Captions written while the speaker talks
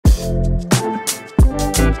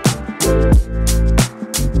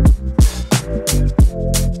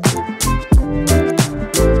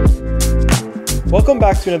Welcome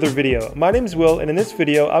back to another video. My name is Will, and in this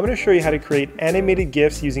video I'm going to show you how to create animated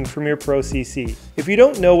GIFs using Premiere Pro CC. If you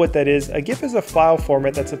don't know what that is, a GIF is a file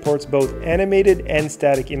format that supports both animated and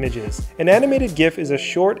static images. An animated GIF is a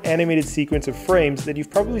short animated sequence of frames that you've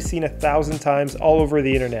probably seen 1,000 times all over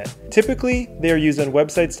the internet. Typically, they are used on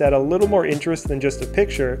websites to add a little more interest than just a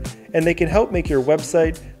picture, and they can help make your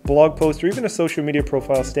website, blog post, or even a social media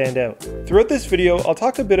profile stand out. Throughout this video, I'll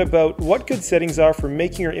talk a bit about what good settings are for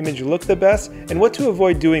making your image look the best and what to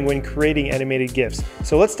avoid doing when creating animated GIFs.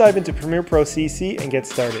 So let's dive into Premiere Pro CC and get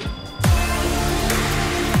started.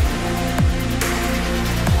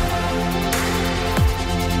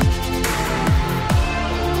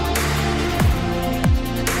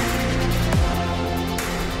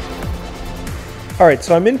 Alright,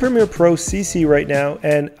 so I'm in Premiere Pro CC right now,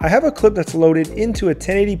 and I have a clip that's loaded into a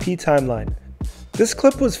 1080p timeline. This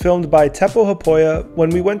clip was filmed by Teppo Happoja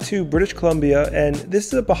when we went to British Columbia, and this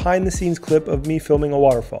is a behind the scenes clip of me filming a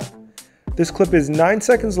waterfall. This clip is 9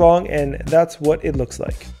 seconds long, and that's what it looks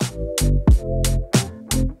like.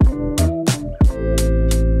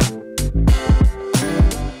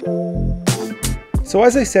 So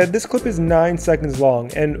as I said, this clip is 9 seconds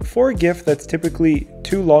long, and for a GIF that's typically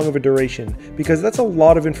too long of a duration, because that's a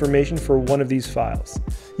lot of information for one of these files.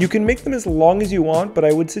 You can make them as long as you want, but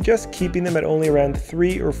I would suggest keeping them at only around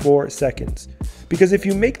 3 or 4 seconds. Because if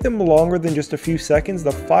you make them longer than just a few seconds,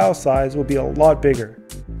 the file size will be a lot bigger.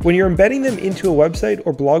 When you're embedding them into a website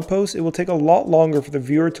or blog post, it will take a lot longer for the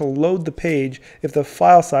viewer to load the page if the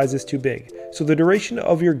file size is too big. So the duration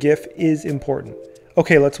of your GIF is important.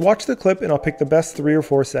 Okay, let's watch the clip and I'll pick the best 3 or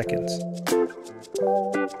 4 seconds.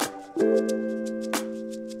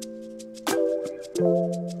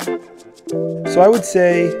 So I would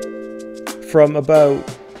say from about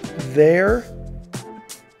there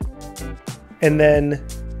and then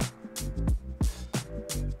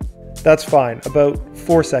that's fine, about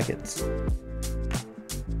 4 seconds.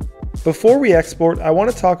 Before we export, I want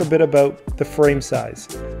to talk a bit about the frame size.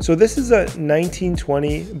 So this is a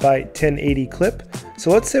 1920 by 1080 clip. So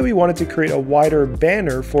let's say we wanted to create a wider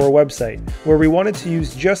banner for a website where we wanted to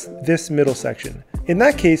use just this middle section. In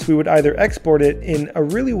that case, we would either export it in a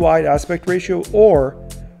really wide aspect ratio, or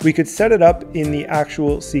we could set it up in the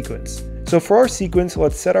actual sequence. So for our sequence,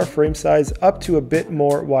 let's set our frame size up to a bit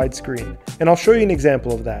more widescreen, and I'll show you an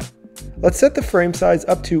example of that. Let's set the frame size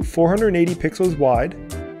up to 480 pixels wide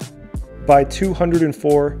by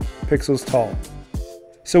 204 pixels tall.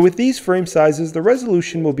 So with these frame sizes, the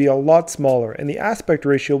resolution will be a lot smaller and the aspect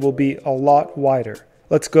ratio will be a lot wider.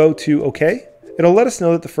 Let's go to OK. It'll let us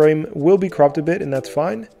know that the frame will be cropped a bit, and that's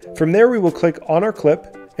fine. From there, we will click on our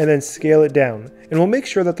clip and then scale it down, and we'll make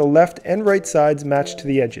sure that the left and right sides match to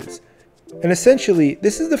the edges. And essentially,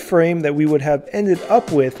 this is the frame that we would have ended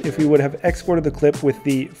up with if we would have exported the clip with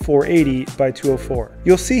the 480 by 204.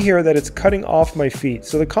 You'll see here that it's cutting off my feet,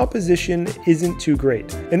 so the composition isn't too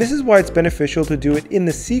great. And this is why it's beneficial to do it in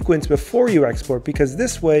the sequence before you export, because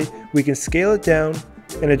this way we can scale it down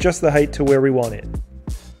and adjust the height to where we want it.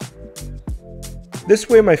 This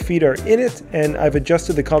way my feet are in it, and I've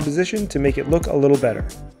adjusted the composition to make it look a little better.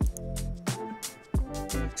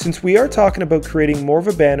 Since we are talking about creating more of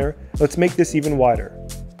a banner, let's make this even wider.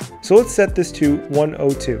 So let's set this to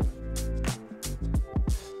 102.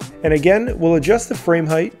 And again, we'll adjust the frame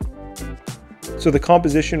height so the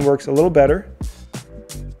composition works a little better.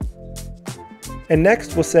 And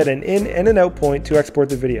next, we'll set an in and an out point to export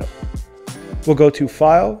the video. We'll go to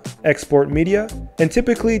File, Export Media, and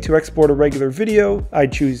typically to export a regular video,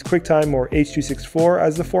 I'd choose QuickTime or H.264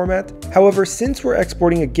 as the format. However, since we're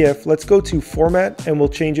exporting a GIF, let's go to Format and we'll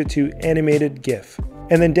change it to Animated GIF.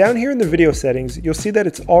 And then down here in the video settings, you'll see that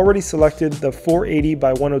it's already selected the 480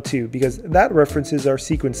 by 102 because that references our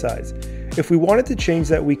sequence size. If we wanted to change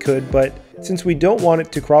that, we could, but since we don't want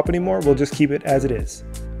it to crop anymore, we'll just keep it as it is.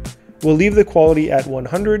 We'll leave the quality at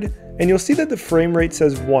 100, and you'll see that the frame rate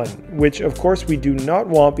says 1, which of course we do not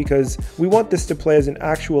want because we want this to play as an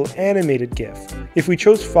actual animated GIF. If we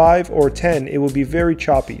chose 5 or 10, it would be very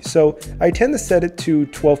choppy, so I tend to set it to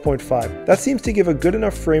 12.5. That seems to give a good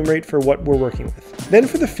enough frame rate for what we're working with. Then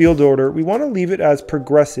for the field order, we want to leave it as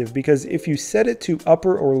progressive because if you set it to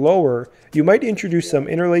upper or lower, you might introduce some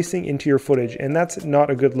interlacing into your footage, and that's not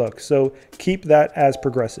a good look, so keep that as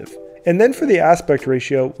progressive. And then for the aspect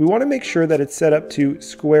ratio, we want to make sure that it's set up to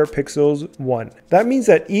square pixels 1. That means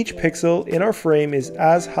that each pixel in our frame is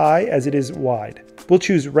as high as it is wide. We'll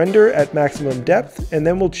choose render at maximum depth, and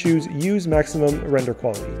then we'll choose use maximum render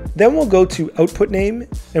quality. Then we'll go to output name,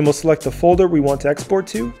 and we'll select the folder we want to export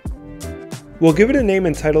to. We'll give it a name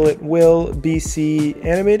and title it Will BC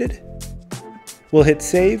Animated. We'll hit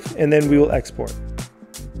save, and then we will export.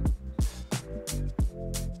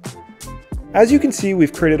 As you can see,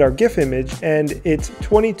 we've created our GIF image and it's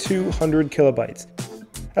 2200 kilobytes.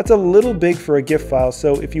 That's a little big for a GIF file,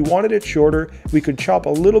 so if you wanted it shorter, we could chop a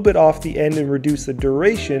little bit off the end and reduce the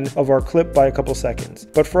duration of our clip by a couple seconds.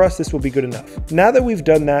 But for us, this will be good enough. Now that we've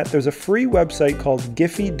done that, there's a free website called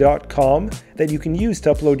giphy.com that you can use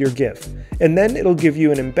to upload your GIF. And then it'll give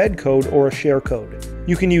you an embed code or a share code.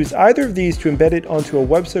 You can use either of these to embed it onto a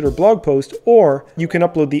website or blog post, or you can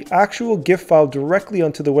upload the actual GIF file directly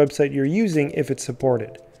onto the website you're using if it's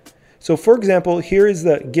supported. So for example, here is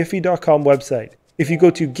the giphy.com website. If you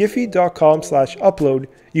go to giphy.com/upload,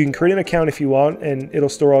 you can create an account if you want and it'll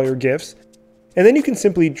store all your GIFs. And then you can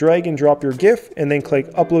simply drag and drop your GIF and then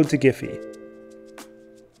click upload to Giphy.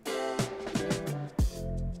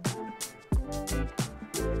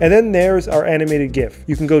 And then there's our animated GIF.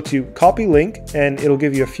 You can go to copy link and it'll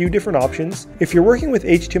give you a few different options. If you're working with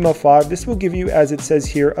HTML5, this will give you, as it says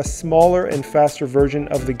here, a smaller and faster version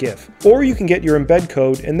of the GIF. Or you can get your embed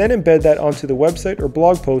code and then embed that onto the website or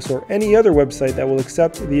blog post or any other website that will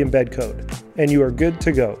accept the embed code. And you are good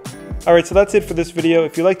to go. Alright, so that's it for this video.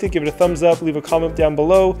 If you liked it, give it a thumbs up, leave a comment down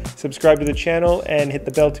below, subscribe to the channel, and hit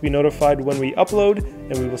the bell to be notified when we upload,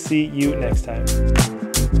 and we will see you next time.